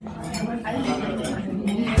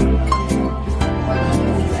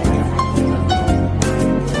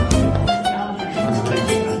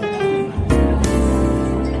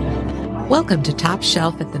Welcome to Top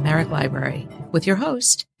Shelf at the Merrick Library with your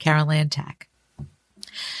host, Carol Ann Tack.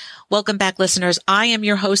 Welcome back, listeners. I am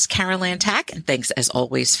your host, Carol Ann Tack, and thanks as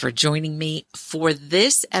always for joining me for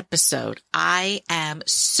this episode. I am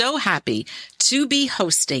so happy to be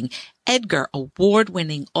hosting Edgar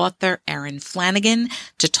Award-winning author Erin Flanagan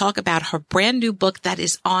to talk about her brand new book that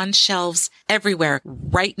is on shelves everywhere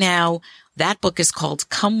right now. That book is called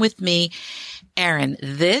Come With Me. Erin,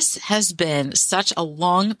 this has been such a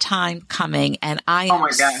long time coming, and I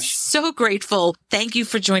am so grateful. Thank you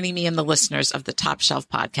for joining me and the listeners of the Top Shelf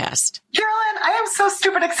podcast. Carolyn, I am so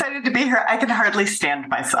stupid excited to be here. I can hardly stand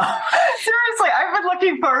myself. Seriously, I've been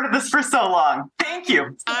looking forward to this for so long. Thank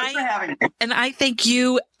you so much for having me. And I thank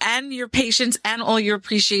you and your patience and all your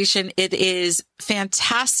appreciation. It is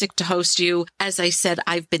fantastic to host you. As I said,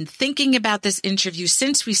 I've been thinking about this interview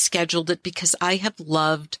since we scheduled it because I have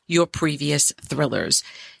loved your previous thrillers.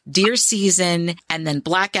 Dear Season and then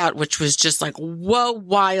Blackout, which was just like, whoa,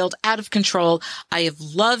 wild, out of control. I have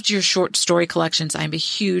loved your short story collections. I'm a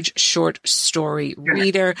huge short story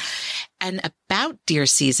reader. And about Dear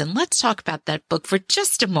Season, let's talk about that book for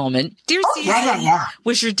just a moment. Dear Season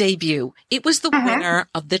was your debut. It was the winner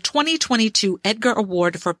of the 2022 Edgar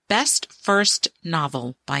Award for Best First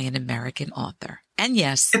Novel by an American Author. And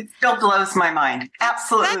yes, it still blows my mind.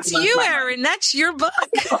 Absolutely. That's you, Erin. That's your book.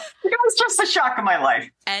 It was just the shock of my life.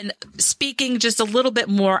 And speaking just a little bit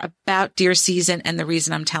more about Dear Season, and the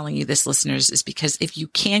reason I'm telling you this, listeners, is because if you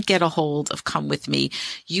can't get a hold of Come With Me,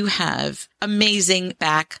 you have amazing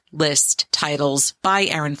backlist titles by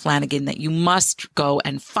Erin Flanagan that you must go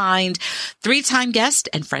and find. 3-time guest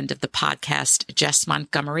and friend of the podcast, Jess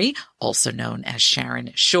Montgomery, also known as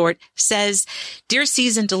Sharon Short, says Dear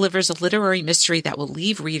Season delivers a literary mystery that will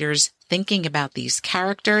leave readers thinking about these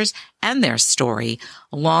characters and their story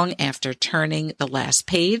long after turning the last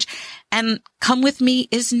page. And Come With Me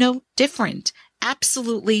is no different.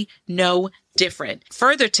 Absolutely no different.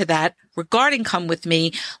 Further to that, regarding Come With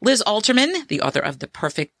Me, Liz Alterman, the author of The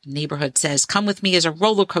Perfect Neighborhood, says, Come With Me is a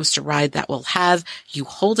roller coaster ride that will have you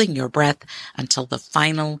holding your breath until the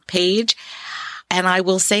final page. And I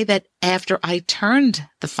will say that after I turned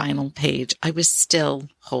the final page, I was still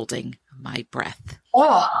holding my breath.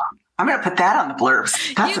 Oh, I'm going to put that on the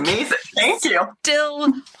blurbs. That's amazing. Thank you.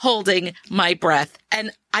 Still holding my breath.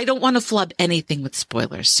 And I don't want to flub anything with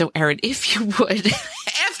spoilers. So, Erin, if you would,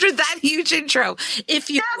 after that huge intro, if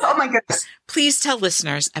you would, oh my goodness, please tell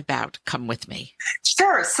listeners about Come With Me.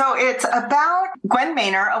 Sure. So it's about Gwen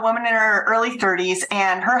Maynor, a woman in her early 30s,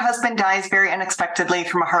 and her husband dies very unexpectedly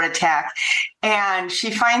from a heart attack. And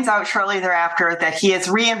she finds out shortly thereafter that he has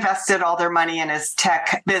reinvested all their money in his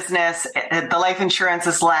tech business. The life insurance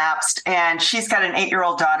has lapsed, and she's got an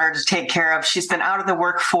 8-year-old daughter to take care of. She's been out of the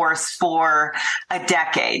workforce for a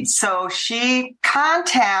decade. So she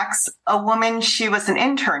contacts a woman she was an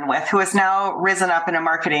intern with who has now risen up in a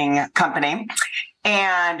marketing company.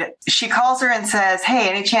 And she calls her and says, hey,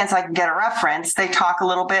 any chance I can get a reference? They talk a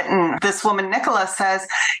little bit. And this woman, Nicola, says,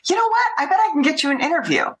 you know what? I bet I can get you an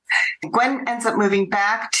interview. Gwen ends up moving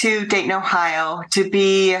back to Dayton, Ohio to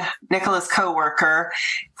be Nicola's coworker,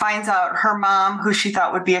 finds out her mom, who she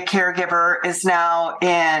thought would be a caregiver, is now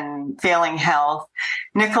in failing health.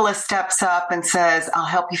 Nicola steps up and says, I'll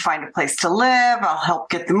help you find a place to live. I'll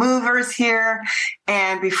help get the movers here.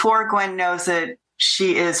 And before Gwen knows it,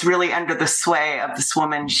 she is really under the sway of this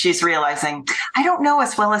woman. She's realizing, I don't know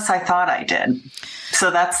as well as I thought I did.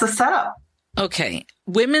 So that's the setup. Okay.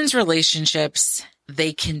 Women's relationships,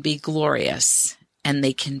 they can be glorious and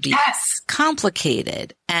they can be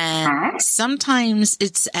complicated. And sometimes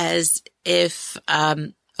it's as if,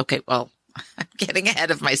 I'm getting ahead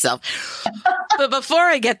of myself. But before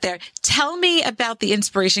I get there, tell me about the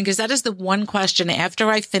inspiration, because that is the one question after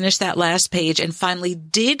I finished that last page and finally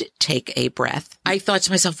did take a breath. I thought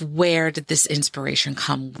to myself, where did this inspiration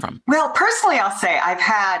come from? Well, personally, I'll say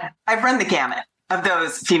I've run the gamut of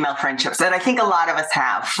those female friendships that I think a lot of us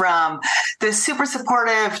have, from the super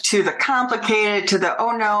supportive to the complicated to the,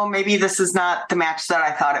 oh no, maybe this is not the match that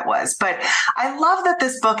I thought it was. But I love that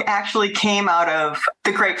this book actually came out of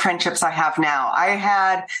the great friendships I have now. I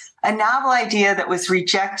had a novel idea that was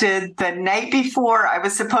rejected the night before I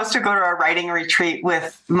was supposed to go to a writing retreat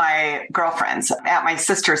with my girlfriends at my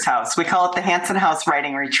sister's house. We call it the Hanson House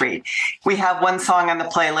Writing Retreat. We have one song on the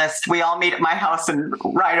playlist. We all meet at my house and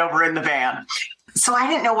ride over in the van. So I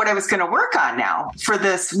didn't know what I was going to work on now for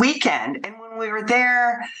this weekend. And when we were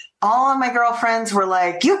there, all of my girlfriends were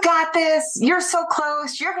like, you got this. You're so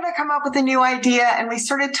close. You're going to come up with a new idea. And we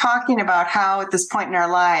started talking about how at this point in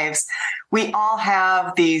our lives, we all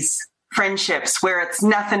have these friendships where it's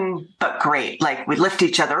nothing but great. Like we lift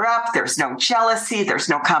each other up. There's no jealousy. There's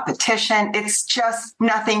no competition. It's just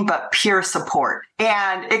nothing but pure support.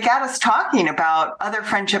 And it got us talking about other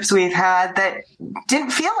friendships we've had that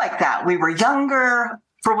didn't feel like that. We were younger.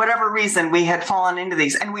 For whatever reason, we had fallen into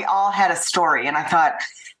these and we all had a story. And I thought,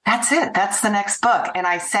 that's it. That's the next book. And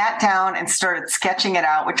I sat down and started sketching it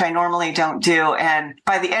out, which I normally don't do. And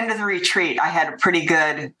by the end of the retreat, I had a pretty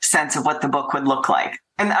good sense of what the book would look like.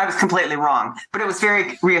 And I was completely wrong, but it was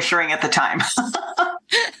very reassuring at the time.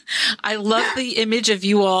 I love the image of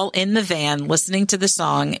you all in the van, listening to the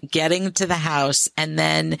song, getting to the house, and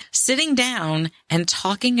then sitting down and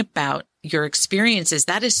talking about your experiences.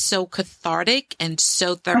 That is so cathartic and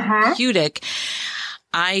so therapeutic.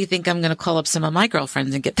 I think I'm going to call up some of my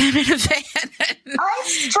girlfriends and get them in a van. I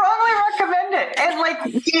strongly recommend it. And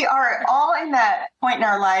like, we are all in that point in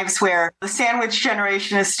our lives where the sandwich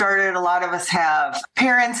generation has started. A lot of us have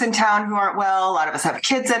parents in town who aren't well. A lot of us have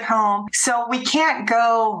kids at home. So we can't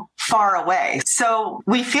go far away. So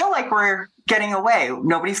we feel like we're getting away.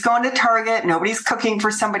 Nobody's going to Target. Nobody's cooking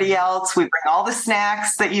for somebody else. We bring all the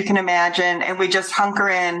snacks that you can imagine and we just hunker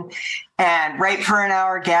in and write for an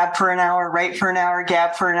hour, gab for an hour, write for an hour,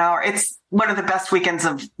 gab for an hour. It's one of the best weekends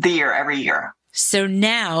of the year every year. So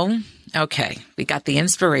now, okay, we got the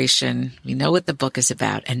inspiration. We know what the book is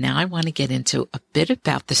about. And now I want to get into a bit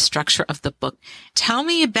about the structure of the book. Tell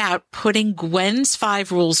me about putting Gwen's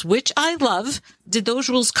 5 rules, which I love. Did those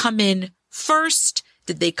rules come in first?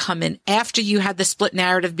 Did they come in after you had the split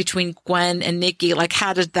narrative between Gwen and Nikki? Like,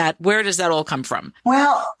 where does that all come from?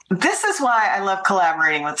 Well, this is why I love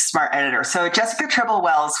collaborating with a smart editor. So Jessica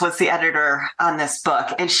Tribble-Wells was the editor on this book,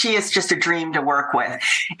 and she is just a dream to work with.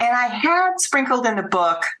 And I had sprinkled in the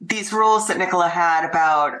book these rules that Nicola had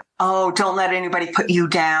about, don't let anybody put you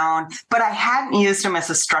down. But I hadn't used them as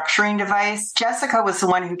a structuring device. Jessica was the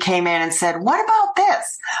one who came in and said, what about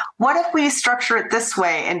this? What if we structure it this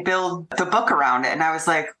way and build the book around it? And I was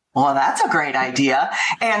like, well, that's a great idea.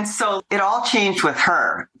 And so it all changed with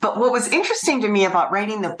her. But what was interesting to me about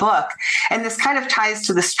writing the book, and this kind of ties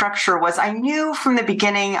to the structure, was I knew from the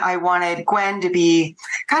beginning I wanted Gwen to be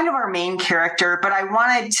kind of our main character, but I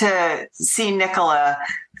wanted to see Nicola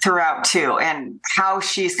throughout too, and how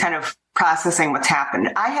she's kind of processing what's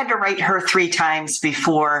happened. I had to write her 3 times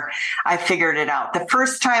before I figured it out. The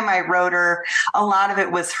first time I wrote her, a lot of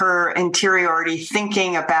it was her interiority,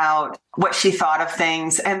 thinking about what she thought of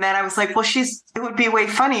things. And then I was like, well, it would be way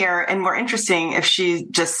funnier and more interesting if she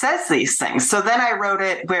just says these things. So then I wrote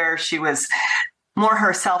it where she was more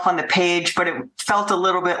herself on the page, but it felt a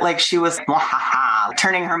little bit like she was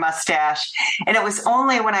turning her mustache. And it was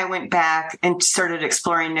only when I went back and started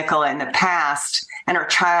exploring Nicola in the past and her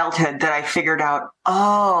childhood that I figured out,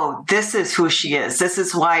 this is who she is. This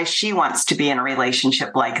is why she wants to be in a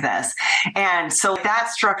relationship like this. And so that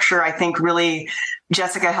structure, I think, really,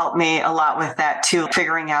 Jessica helped me a lot with that too,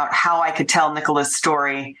 figuring out how I could tell Nicola's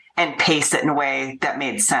story and pace it in a way that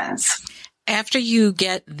made sense. After you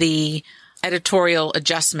get the editorial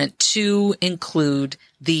adjustment to include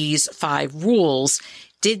these 5 rules,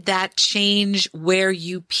 did that change where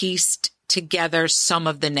you pieced together some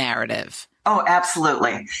of the narrative? Oh,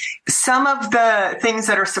 absolutely. Some of the things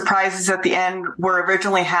that are surprises at the end were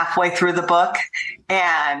originally halfway through the book.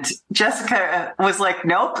 And Jessica was like,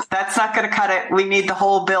 nope, that's not going to cut it. We need the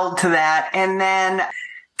whole build to that. And then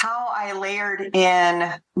how I layered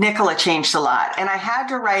in Nicola changed a lot. And I had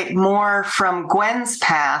to write more from Gwen's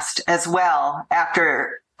past as well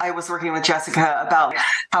after I was working with Jessica about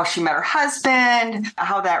how she met her husband,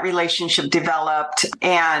 how that relationship developed.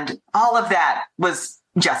 And all of that was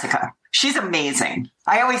Jessica. She's amazing.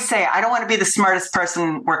 I always say, I don't want to be the smartest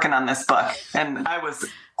person working on this book. And I was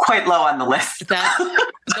quite low on the list. By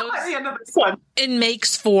the end of this one. It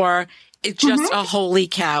makes for just a holy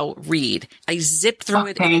cow read. I zipped through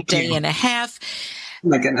it in a day and a half. Oh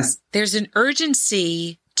my goodness. There's an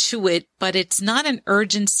urgency to it, but it's not an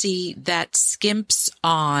urgency that skimps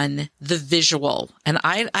on the visual. And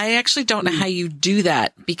I actually don't know how you do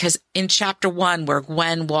that, because in chapter 1, where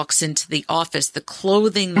Gwen walks into the office, the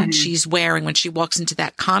clothing that she's wearing when she walks into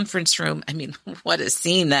that conference room, I mean, what a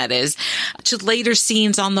scene that is, to later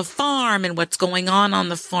scenes on the farm and what's going on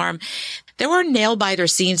the farm. There were nail-biter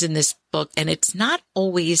scenes in this book, and it's not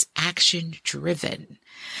always action-driven.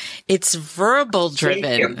 It's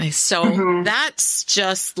verbal-driven. So that's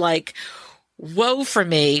just like, woe for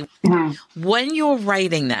me. When you're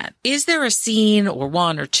writing that, is there a scene or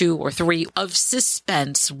one or two or three of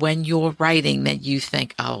suspense when you're writing that you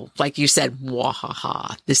think, oh, like you said,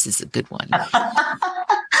 wahaha, this is a good one?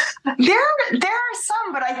 There are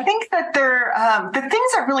some, but I think that the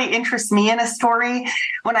things that really interest me in a story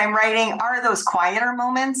when I'm writing are those quieter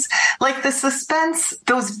moments, like the suspense,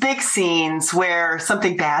 those big scenes where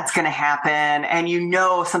something bad's going to happen and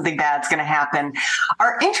something bad's going to happen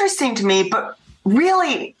are interesting to me, but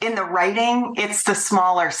really, in the writing, it's the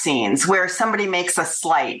smaller scenes where somebody makes a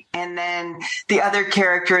slight and then the other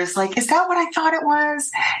character is like, is that what I thought it was?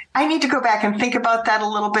 I need to go back and think about that a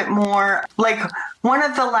little bit more. Like one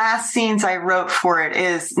of the last scenes I wrote for it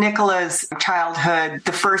is Nicola's childhood,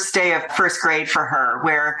 the first day of first grade for her,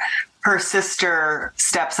 where her sister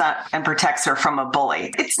steps up and protects her from a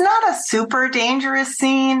bully. It's not a super dangerous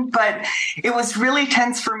scene, but it was really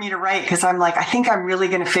tense for me to write because I'm like, I think I'm really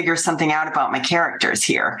going to figure something out about my characters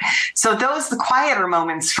here. So the quieter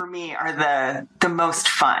moments for me are the most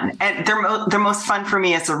fun. And they're most fun for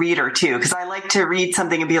me as a reader too, because I like to read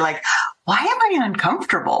something and be like, why am I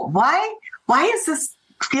uncomfortable? Why is this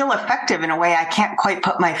feel effective in a way I can't quite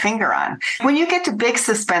put my finger on? When you get to big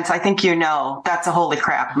suspense, I think that's a holy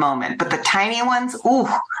crap moment. But the tiny ones, ooh,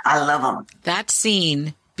 I love them. That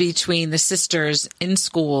scene between the sisters in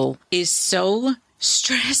school is so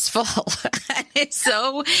stressful.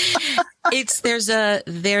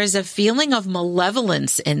 There's a feeling of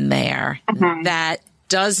malevolence in there that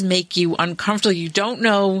does make you uncomfortable. You don't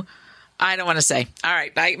know. I don't want to say. All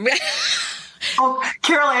right. Oh,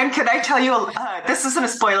 Carol Ann, can I tell you, this isn't a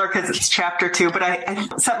spoiler because it's chapter 2,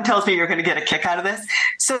 but something tells me you're going to get a kick out of this.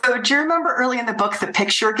 So do you remember early in the book, the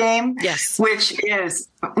picture game? Yes. Which is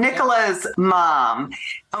Nicola's mom,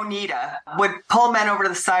 Onita, would pull men over to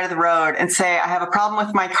the side of the road and say, I have a problem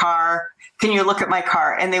with my car. Can you look at my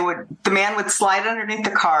car? And the man would slide underneath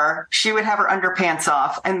the car. She would have her underpants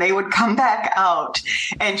off and they would come back out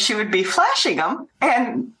and she would be flashing them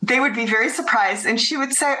and they would be very surprised. And she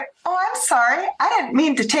would say, oh, I'm sorry. I didn't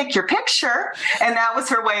mean to take your picture. And that was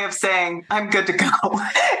her way of saying, I'm good to go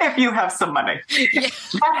if you have some money. Yeah.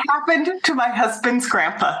 That happened to my husband's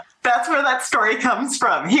grandpa. That's where that story comes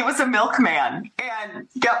from. He was a milkman and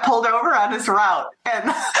got pulled over on his route. And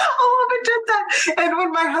all of it did that. And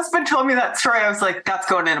when my husband told me that story, I was like, that's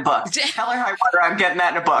going in a book. Hell or high water, I'm getting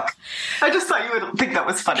that in a book. I just thought you would think that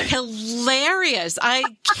was funny. Hilarious. I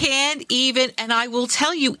can't even, and I will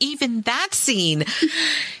tell you, even that scene,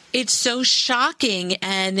 it's so shocking.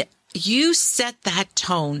 And you set that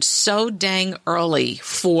tone so dang early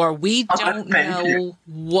for we don't know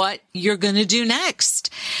what you're going to do next.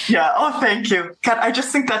 Yeah. Oh, thank you. God, I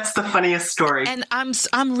just think that's the funniest story. And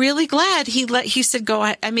I'm really glad he said, go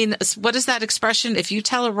ahead. I mean, what is that expression? If you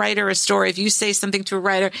tell a writer a story, if you say something to a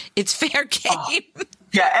writer, it's fair game. Oh.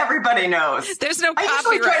 Yeah, everybody knows. There's no copyright. I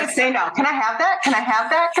usually try to say now, can I have that? Can I have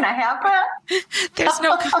that? Can I have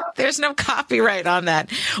that? There's no copyright on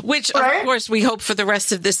that, which of course we hope for the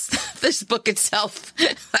rest of this book itself.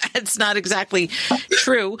 It's not exactly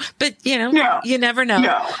true, but you never know.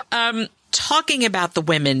 No. Talking about the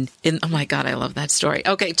women oh my God, I love that story.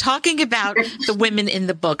 Okay. Talking about the women in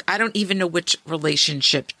the book. I don't even know which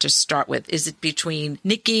relationship to start with. Is it between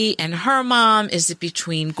Nikki and her mom? Is it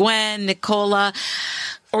between Gwen, Nicola,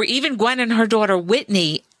 or even Gwen and her daughter,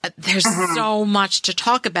 Whitney? There's so much to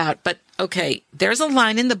talk about, but okay. There's a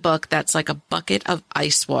line in the book that's like a bucket of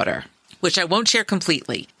ice water, which I won't share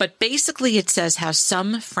completely, but basically it says how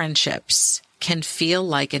some friendships can feel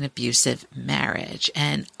like an abusive marriage.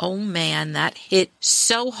 And oh man, that hit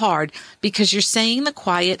so hard because you're saying the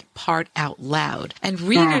quiet part out loud and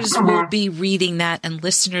readers will be reading that and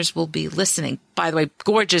listeners will be listening. By the way,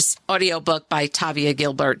 gorgeous audiobook by Tavia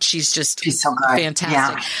Gilbert. She's so good.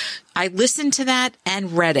 Fantastic. Yeah. I listened to that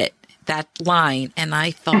and read it, that line. And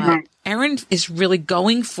I thought, Erin is really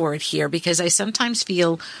going for it here because I sometimes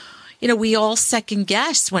feel we all second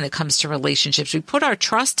guess when it comes to relationships. We put our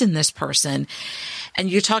trust in this person. And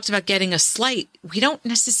you talked about getting a slight. We don't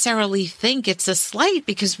necessarily think it's a slight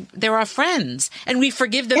because they're our friends and we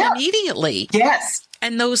forgive them immediately. Yes.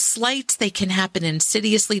 And those slights, they can happen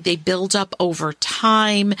insidiously. They build up over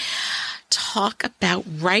time. Talk about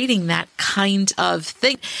writing that kind of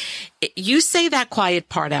thing. You say that quiet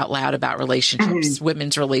part out loud about relationships,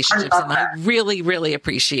 women's relationships. And I really, really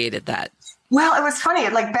appreciated that. Well, it was funny,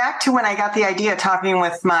 like back to when I got the idea talking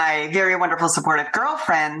with my very wonderful supportive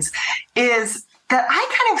girlfriends, is that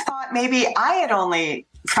I kind of thought maybe I had only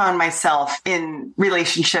found myself in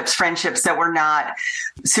relationships, friendships that were not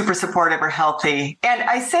super supportive or healthy. And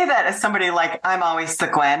I say that as somebody like, I'm always the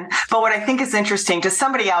Gwen. But what I think is interesting to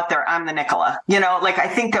somebody out there, I'm the Nicola. Like I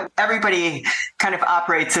think that everybody kind of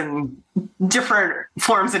operates in different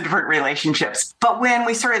forms and different relationships. But when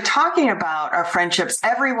we started talking about our friendships,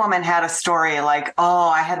 every woman had a story like, oh,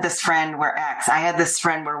 I had this friend where X, I had this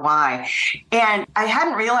friend where Y. And I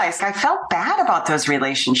hadn't realized I felt bad about those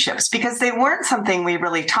relationships because they weren't something we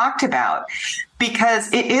really talked about,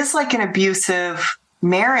 because it is like an abusive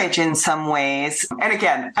marriage in some ways. And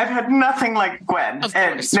again, I've had nothing like Gwen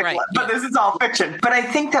and Nicola, right. But this is all fiction. But I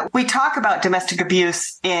think that we talk about domestic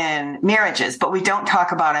abuse in marriages, but we don't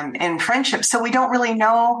talk about them in friendships. So we don't really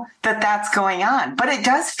know that that's going on. But it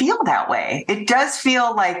does feel that way. It does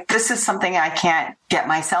feel like this is something I can't get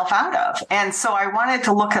myself out of. And so I wanted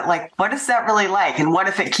to look at like, what is that really like? And what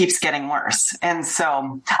if it keeps getting worse? And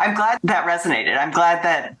so I'm glad that resonated. I'm glad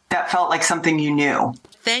that that felt like something you knew.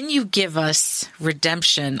 Then you give us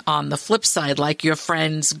redemption on the flip side, like your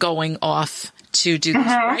friends going off to do this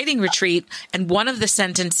writing retreat. And one of the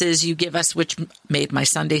sentences you give us, which made my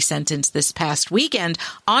Sunday sentence this past weekend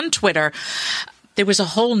on Twitter, there was a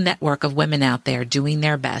whole network of women out there doing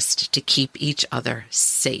their best to keep each other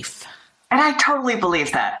safe. And I totally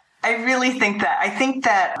believe that. I really think that. I think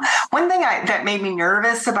that one thing that made me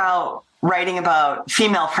nervous about writing about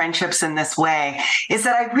female friendships in this way is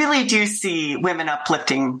that I really do see women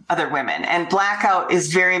uplifting other women. And Blackout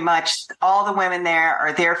is very much, all the women there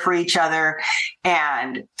are there for each other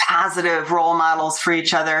and positive role models for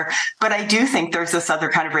each other. But I do think there's this other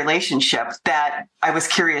kind of relationship that I was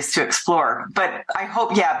curious to explore. But I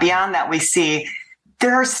hope, beyond that, we see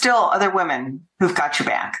there are still other women who've got your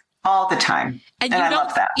back all the time. And I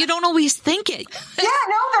love that. You don't always think it. Yeah,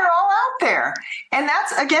 no, they're all out there. And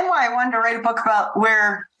that's, again, why I wanted to write a book about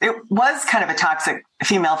where it was kind of a toxic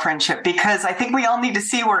female friendship, because I think we all need to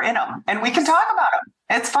see we're in them and we can talk about them.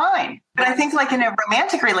 It's fine. But I think like in a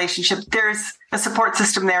romantic relationship, there's a support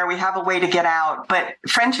system there. We have a way to get out. But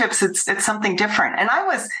friendships, it's something different. And I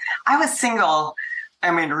was single. I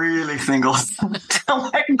mean, really single till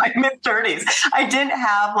like my mid-30s. I didn't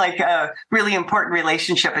have like a really important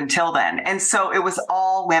relationship until then. And so it was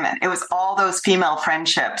all women. It was all those female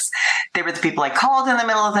friendships. They were the people I called in the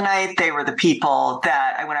middle of the night. They were the people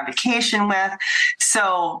that I went on vacation with.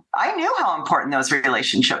 So I knew how important those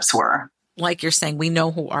relationships were. Like you're saying, we know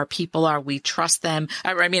who our people are. We trust them.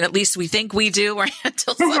 I mean, at least we think we do, right?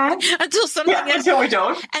 Until we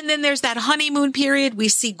don't. And then there's that honeymoon period. We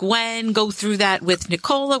see Gwen go through that with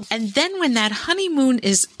Nicola. And then when that honeymoon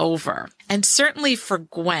is over, and certainly for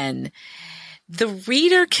Gwen, the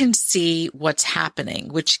reader can see what's happening,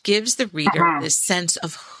 which gives the reader this sense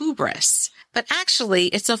of hubris. But actually,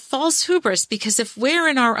 it's a false hubris, because if we're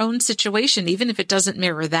in our own situation, even if it doesn't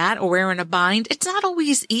mirror that or we're in a bind, it's not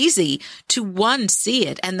always easy to, one, see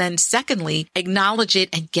it, and then secondly, acknowledge it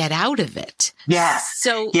and get out of it. Yes.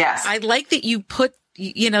 So yes. I like that you put,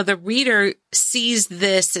 the reader sees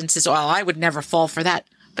this and says, well, I would never fall for that.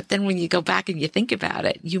 But then when you go back and you think about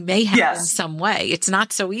it, you may have in some way. It's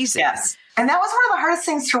not so easy. Yes. And that was one of the hardest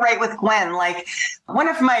things to write with Gwen. Like, one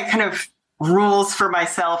of my kind of rules for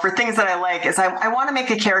myself or things that I like is I want to make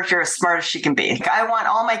a character as smart as she can be. Like, I want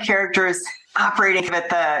all my characters operating at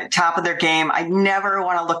the top of their game. I never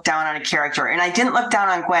want to look down on a character. And I didn't look down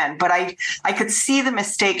on Gwen, but I could see the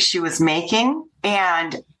mistakes she was making.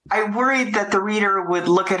 And I worried that the reader would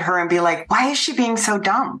look at her and be like, why is she being so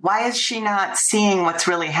dumb? Why is she not seeing what's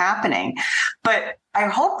really happening? But I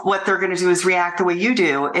hope what they're going to do is react the way you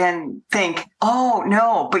do and think, oh,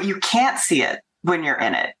 no, but you can't see it when you're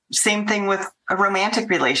in it. Same thing with a romantic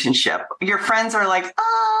relationship. Your friends are like,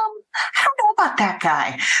 I don't know about that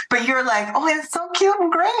guy. But you're like, oh, it's so cute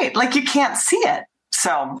and great. Like, you can't see it.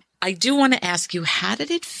 So I do want to ask you, how did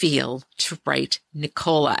it feel to write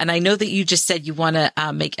Nicola? And I know that you just said you want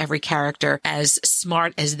to make every character as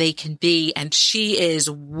smart as they can be. And she is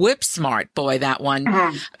whip smart. Boy, that one.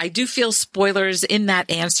 Mm-hmm. I do feel spoilers in that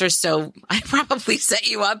answer, so I probably set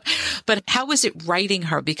you up. But how was it writing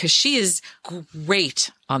her? Because she is great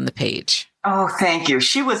on the page. Oh, thank you.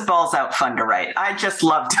 She was balls out fun to write. I just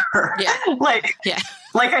loved her. Yeah.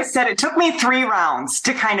 Like I said, it took me 3 rounds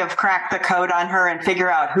to kind of crack the code on her and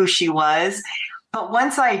figure out who she was. But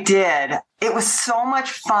once I did, it was so much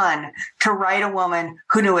fun to write a woman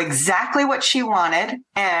who knew exactly what she wanted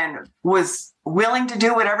and was willing to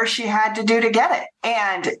do whatever she had to do to get it,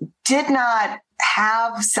 and did not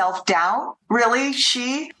have self-doubt. Really,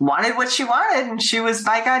 she wanted what she wanted and she was,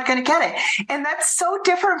 by God, going to get it. And that's so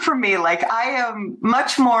different from me. Like, I am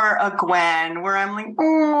much more a Gwen, where I'm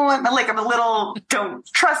like, I'm a little, don't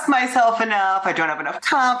trust myself enough. I don't have enough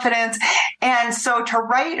confidence. And so to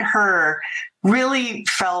write her really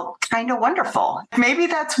felt kind of wonderful. Maybe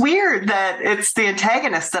that's weird that it's the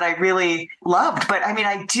antagonist that I really loved, but I mean,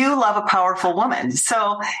 I do love a powerful woman. So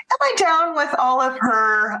am I down with all of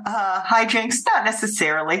her hijinks? Not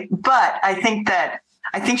necessarily, but I think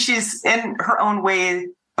she's in her own way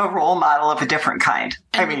a role model of a different kind.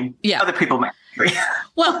 Other people might agree.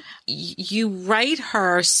 Well, you write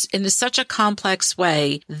her in such a complex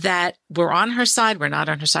way that we're on her side. We're not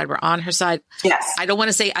on her side. We're on her side. Yes. I don't want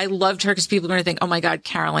to say I loved her because people are going to think, oh my God,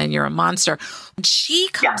 Caroline, you're a monster. She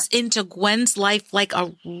comes into Gwen's life like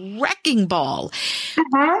a wrecking ball.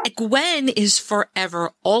 Mm-hmm. Gwen is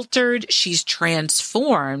forever altered. She's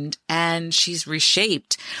transformed and she's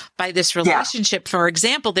reshaped by this relationship. For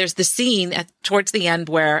example, there's the scene towards the end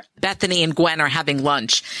where Bethany and Gwen are having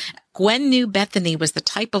lunch. Gwen knew Bethany was the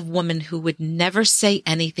type of woman who would never say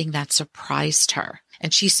anything that surprised her.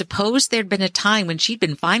 And she supposed there'd been a time when she'd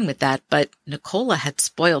been fine with that, but Nicola had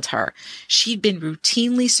spoiled her. She'd been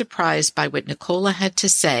routinely surprised by what Nicola had to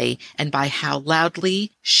say and by how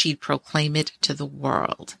loudly she'd proclaim it to the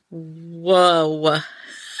world. Whoa.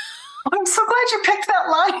 I'm so glad you picked that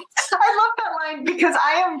line. I love that line because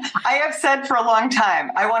I have said for a long time,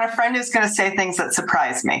 I want a friend who's going to say things that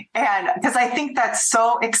surprise me. And because I think that's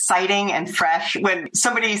so exciting and fresh when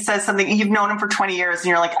somebody says something, you've known them for 20 years and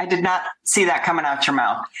you're like, I did not see that coming out your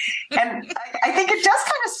mouth. And I think it does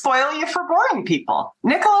kind of spoil you for boring people.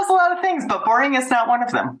 Nicola's a lot of things, but boring is not one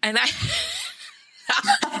of them. And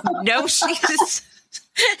no, she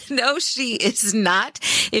is not.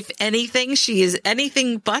 If anything, she is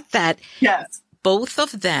anything but that. Yes. Both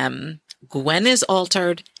of them, Gwen is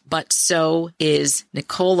altered, but so is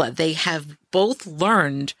Nicola. They have both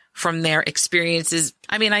learned from their experiences.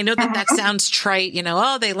 I mean, I know that sounds trite,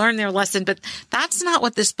 they learned their lesson, but that's not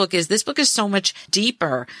what this book is. This book is so much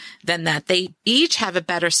deeper than that. They each have a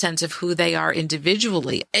better sense of who they are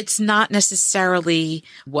individually. It's not necessarily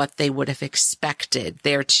what they would have expected,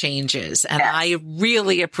 their changes. And I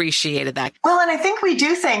really appreciated that. Well, and I think we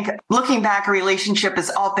do think, looking back, a relationship is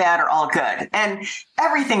all bad or all good. And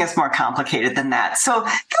everything is more complicated than that. So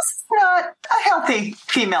this is not a healthy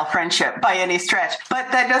female friendship by any stretch.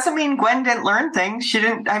 But that doesn't mean Gwen didn't learn things.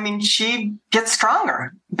 She gets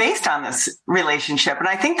stronger based on this relationship. And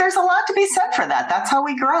I think there's a lot to be said for that. That's how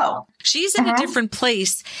we grow. She's in a different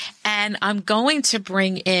place. And I'm going to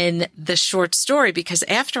bring in the short story because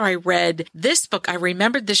after I read this book, I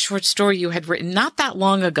remembered the short story you had written not that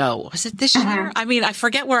long ago. Was it this year? I mean, I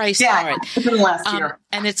forget where I saw it. It was last year.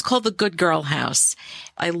 And it's called The Good Girl House.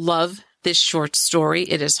 I love this short story.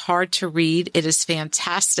 It is hard to read. It is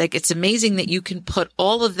fantastic. It's amazing that you can put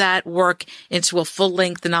all of that work into a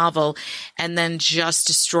full-length novel and then just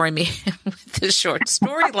destroy me with a short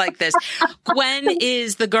story like this. Gwen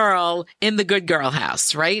is the girl in the Good Girl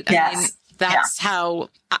House, right? Yes. I mean, that's how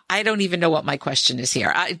I don't even know what my question is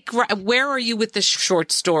here. Where are you with the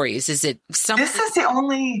short stories? Is it something? This is the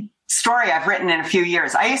only story I've written in a few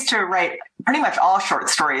years. I used to write pretty much all short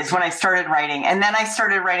stories when I started writing. And then I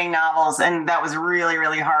started writing novels and that was really,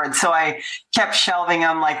 really hard. So I kept shelving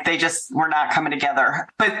them like they just were not coming together.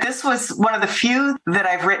 But this was one of the few that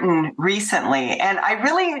I've written recently. And I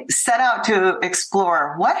really set out to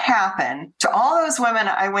explore what happened to all those women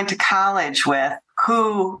I went to college with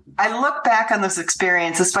who I look back on this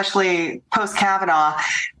experience, especially post-Kavanaugh,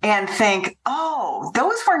 and think, oh,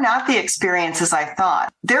 those were not the experiences I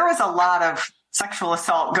thought. There was a lot of sexual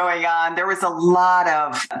assault going on. There was a lot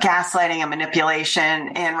of gaslighting and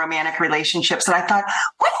manipulation in romantic relationships. And I thought,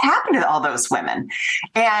 what happened to all those women?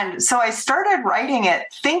 And so I started writing it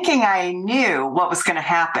thinking I knew what was going to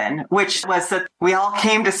happen, which was that we all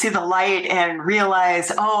came to see the light and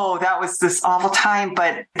realize, oh, that was this awful time.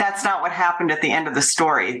 But that's not what happened at the end of the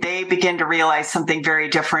story. They begin to realize something very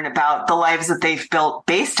different about the lives that they've built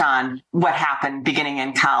based on what happened beginning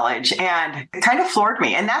in college. And it kind of floored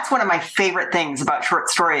me. And that's one of my favorite things about short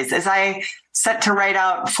stories is I set to write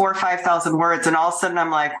out 4,000 or 5,000 words and all of a sudden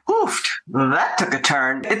I'm like, oof, that took a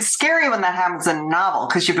turn. It's scary when that happens in a novel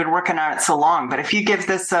because you've been working on it so long. But if you give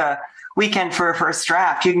this a weekend for a first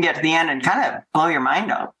draft, you can get to the end and kind of blow your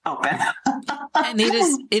mind open. And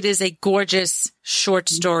it is a gorgeous short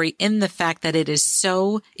story in the fact that it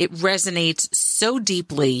resonates so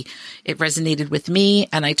deeply. It resonated with me.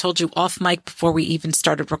 And I told you off mic before we even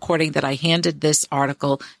started recording that I handed this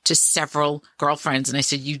article to several girlfriends. And I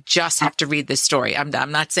said, you just have to read read this story. I'm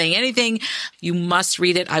not saying anything. You must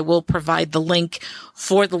read it. I will provide the link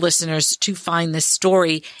for the listeners to find this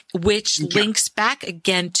story, which links back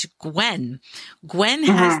again to Gwen. Gwen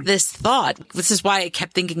has this thought. This is why I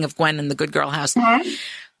kept thinking of Gwen in the Good Girl House.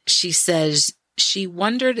 She says she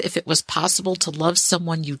wondered if it was possible to love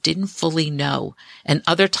someone you didn't fully know, and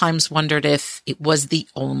other times wondered if it was the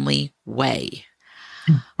only way.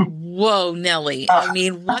 Whoa, Nellie. I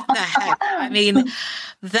mean, what the heck? I mean,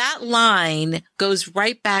 that line goes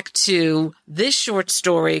right back to this short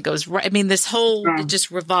story. This whole, it just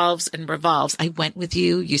revolves and revolves. I went with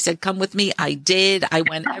you. You said, come with me. I did. I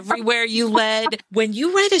went everywhere you led. When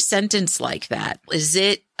you write a sentence like that, is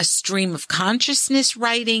it a stream of consciousness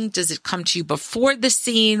writing? Does it come to you before the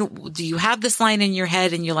scene? Do you have this line in your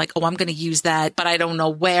head and you're like, oh, I'm going to use that, but I don't know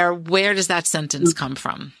where? Where does that sentence come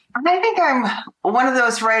from? I think I'm one of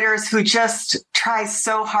those writers who just tries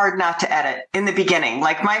so hard not to edit in the beginning.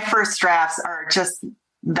 Like my first drafts are just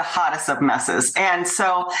the hottest of messes. And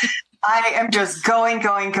so I am just going. And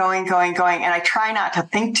I try not to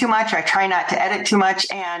think too much. I try not to edit too much.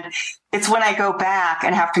 And it's when I go back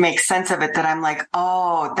and have to make sense of it that I'm like,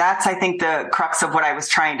 oh, that's, I think, the crux of what I was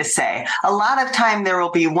trying to say. A lot of time there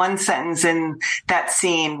will be one sentence in that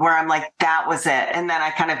scene where I'm like, that was it. And then I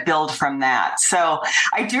kind of build from that. So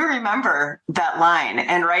I do remember that line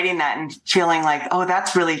and writing that and feeling like, oh,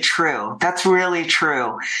 that's really true. That's really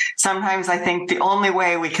true. Sometimes I think the only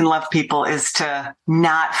way we can love people is to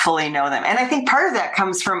not fully know them. And I think part of that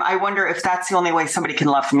comes from, I wonder if that's the only way somebody can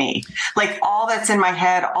love me. Like all that's in my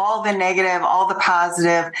head, all the negative, all the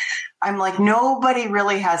positive. I'm like, nobody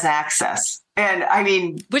really has access. And I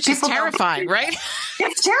mean, which is terrifying, right?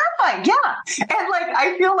 It's terrifying. Yeah. And like,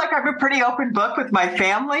 I feel like I'm a pretty open book with my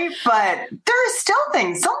family, but there are still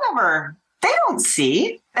things they don't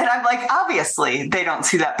see. And I'm like, obviously they don't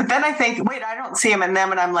see that. But then I think, wait, I don't see them in them.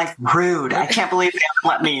 And I'm like, rude. I can't believe they haven't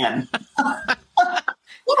let me in.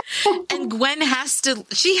 And Gwen has to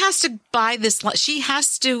buy this.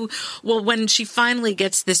 When she finally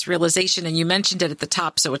gets this realization, and you mentioned it at the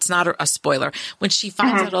top, so it's not a spoiler. When she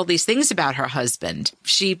finds out all these things about her husband,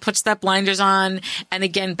 she puts that blinders on. And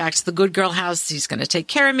again, back to the Good Girl House. He's going to take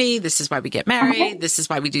care of me. This is why we get married. This is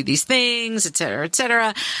why we do these things, et cetera, et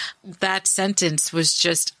cetera. That sentence was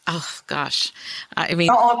just, oh gosh. I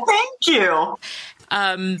mean, oh, thank you.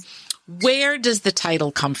 Where does the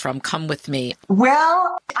title come from? Come with me.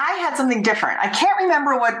 Well, I had something different. I can't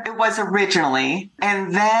remember what it was originally.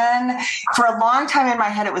 And then for a long time in my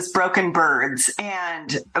head, it was Broken Birds.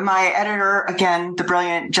 And my editor, again, the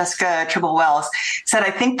brilliant Jessica Tribble-Wells, said,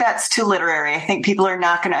 I think that's too literary. I think people are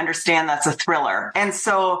not going to understand that's a thriller. And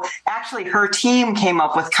so actually her team came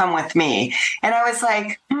up with Come With Me. And I was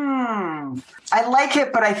like, I like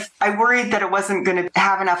it, but I worried that it wasn't going to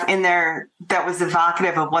have enough in there that was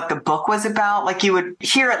evocative of what the book was about. Like you would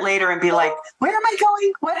hear it later and be like, where am I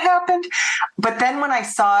going? What happened? But then when I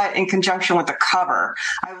saw it in conjunction with the cover,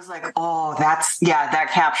 I was like, oh, that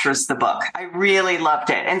captures the book. I really loved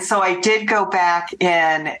it. And so I did go back in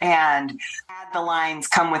and add the lines,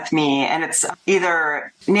 Come With Me. And it's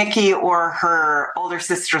either Nikki or her older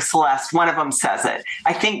sister, Celeste. One of them says it.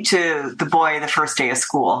 I think to the boy the first day of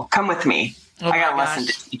school, Come With Me. Oh I got to listen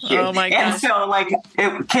to you. Oh my gosh. And so like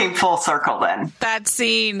it came full circle then. That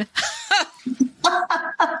scene.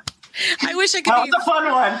 I wish I could be a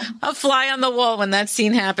fun one. A fly on the wall when that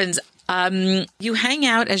scene happens. You hang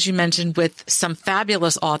out, as you mentioned, with some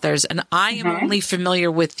fabulous authors, and I am only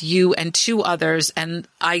familiar with you and two others, and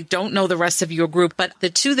I don't know the rest of your group, but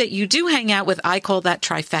the two that you do hang out with, I call that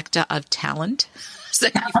trifecta of talent. So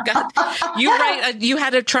you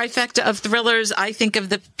had a trifecta of thrillers. I think of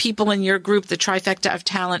the people in your group, the trifecta of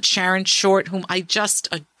talent, Sharon Short, whom I just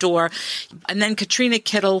adore, and then Katrina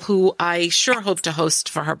Kittle, who I sure hope to host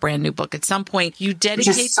for her brand new book at some point. You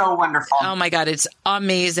dedicate, which is so wonderful. Oh my God, it's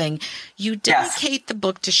amazing. You dedicate the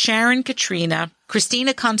book to Sharon, Katrina,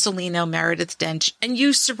 Christina Consolino, Meredith Dench, and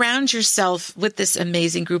you surround yourself with this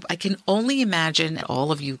amazing group. I can only imagine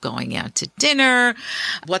all of you going out to dinner,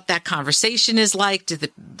 what that conversation is like. Do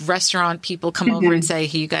the restaurant people come over and say,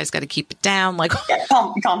 hey, you guys got to keep it down? Like,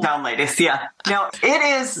 calm down, ladies. Yeah. No,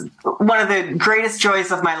 it is one of the greatest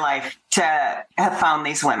joys of my life to have found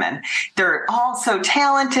these women. They're all so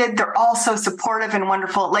talented. They're all so supportive and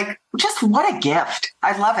wonderful. Like, just what a gift.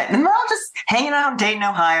 I love it. And they're all just hanging out in Dayton,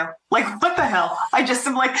 Ohio. Like, what the hell? I just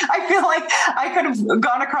am like, I feel like I could have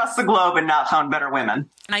gone across the globe and not found better women.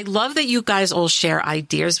 And I love that you guys all share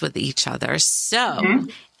ideas with each other. So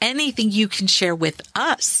anything you can share with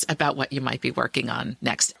us about what you might be working on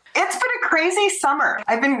next? It's been a crazy summer.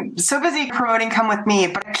 I've been so busy promoting Come With Me,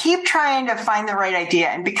 but I keep trying to find the right idea.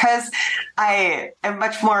 And because I am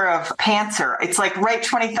much more of a pantser, it's like write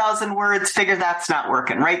 20,000 words, figure that's not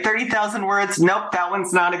working. Write 30,000 words. Nope, that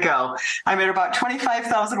one's not a go. I'm at about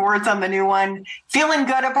 25,000 words on the new one. Feeling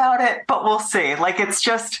good about it, but we'll see. Like, it's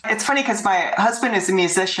funny because my husband is a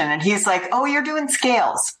musician and he's like, oh, you're doing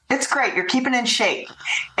scales. It's great. You're keeping in shape.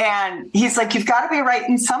 And he's like, you've got to be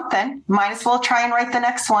writing something. Might as well try and write the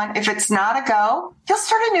next one. If it's not a go, you'll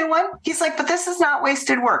start a new one. He's like, but this is not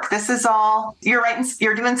wasted work. This is all you're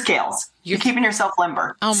doing scales. You're keeping yourself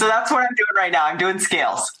limber. So that's what I'm doing right now. I'm doing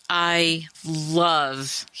scales. I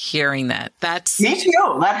love hearing that. Me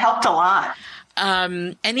too. That helped a lot.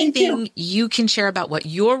 Anything you can share about what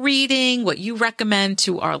you're reading, what you recommend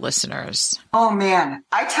to our listeners? Oh man,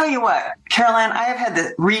 I tell you what, Caroline, I have had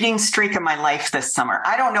the reading streak of my life this summer.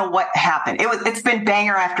 I don't know what happened. It's been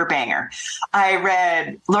banger after banger. I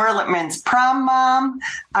read Laura Lippman's Prom Mom.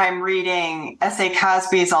 I'm reading S.A.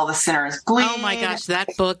 Cosby's All the Sinners Bleed. Oh my gosh, that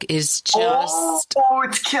book is just... Oh,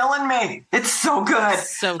 it's killing me. It's so good.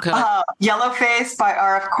 So good. Yellowface by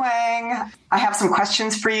R.F. Kuang. I have some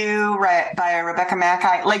questions for you, right, by Rebecca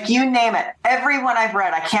Mackay. Like, you name it. Everyone I've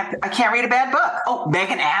read, I can't read a bad book. Oh,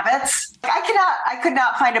 Megan Abbott's. I could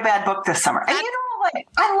not find a bad book this summer. And like,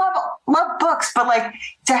 I love books, but like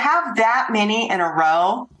to have that many in a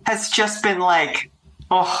row has just been like,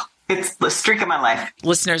 oh, it's the streak of my life.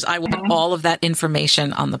 Listeners, I will put all of that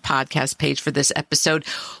information on the podcast page for this episode.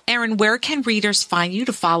 Erin, where can readers find you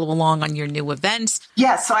to follow along on your new events?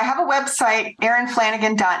 Yes, so I have a website,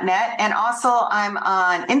 erinflanagan.net, and also I'm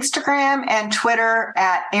on Instagram and Twitter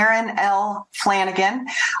at Erin L. Flanagan.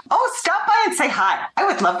 Oh, stop by and say hi. I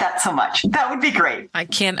would love that so much. That would be great. I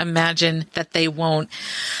can't imagine that they won't.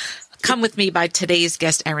 Come With Me by today's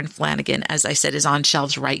guest, Erin Flanagan, as I said, is on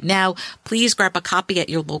shelves right now. Please grab a copy at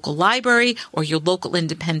your local library or your local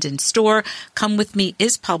independent store. Come With Me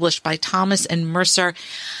is published by Thomas and Mercer.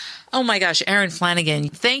 Oh my gosh, Erin Flanagan,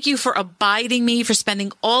 thank you for abiding me, for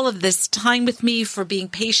spending all of this time with me, for being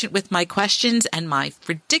patient with my questions and my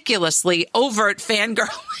ridiculously overt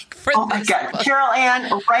fangirling. Oh my God. Carol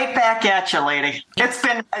Ann, right back at you, lady. It's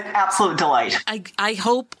been an absolute delight. I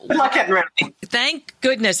hope. Good luck getting ready. Thank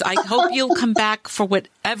goodness. I hope you'll come back for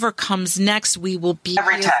whatever comes next. We will be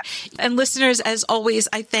every here. time. And listeners, as always,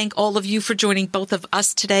 I thank all of you for joining both of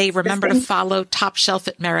us today. Remember to follow Top Shelf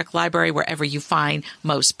at Merrick Library wherever you find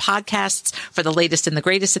most podcasts. For the latest and the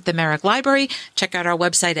greatest at the Merrick Library, check out our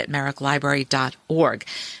website at merricklibrary.org.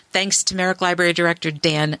 Thanks to Merrick Library Director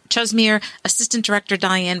Dan Chusmere, Assistant Director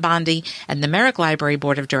Diane Bondi, and the Merrick Library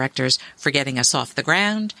Board of Directors for getting us off the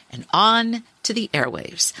ground and on to the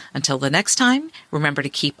airwaves. Until the next time, remember to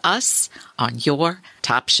keep us on your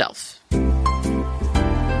top shelf.